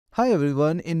Hi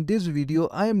everyone, in this video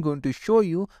I am going to show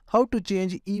you how to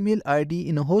change email ID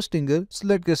in a Hostinger. So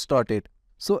let's get started.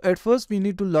 So at first we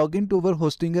need to log into our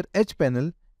Hostinger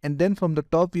Hpanel, and then from the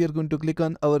top we are going to click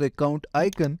on our account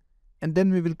icon, and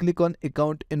then we will click on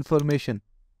account information.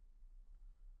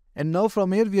 And now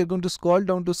from here we are going to scroll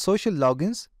down to social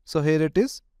logins. So here it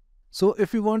is. So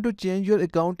if you want to change your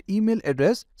account email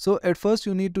address, so at first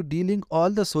you need to delink all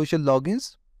the social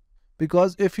logins,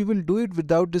 because if you will do it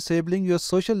without disabling your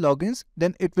social logins,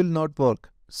 then it will not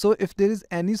work. So if there is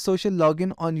any social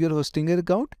login on your Hostinger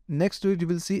account, next to it you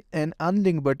will see an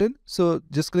unlink button. So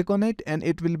just click on it and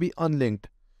it will be unlinked.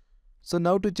 So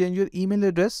now to change your email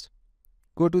address,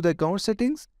 go to the account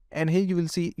settings and here you will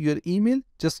see your email.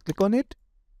 Just click on it.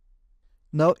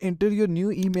 Now enter your new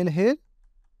email here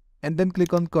and then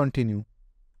click on continue.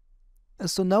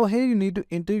 So now here you need to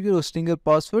enter your Hostinger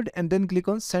password and then click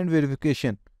on send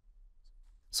verification.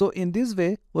 So in this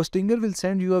way, Hostinger will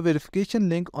send you a verification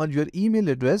link on your email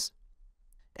address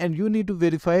and you need to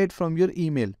verify it from your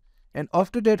email. And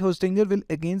after that, Hostinger will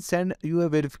again send you a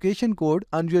verification code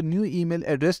on your new email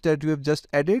address that you have just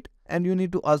added, and you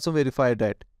need to also verify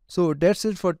that. So that's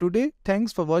it for today.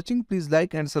 Thanks for watching. Please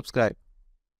like and subscribe.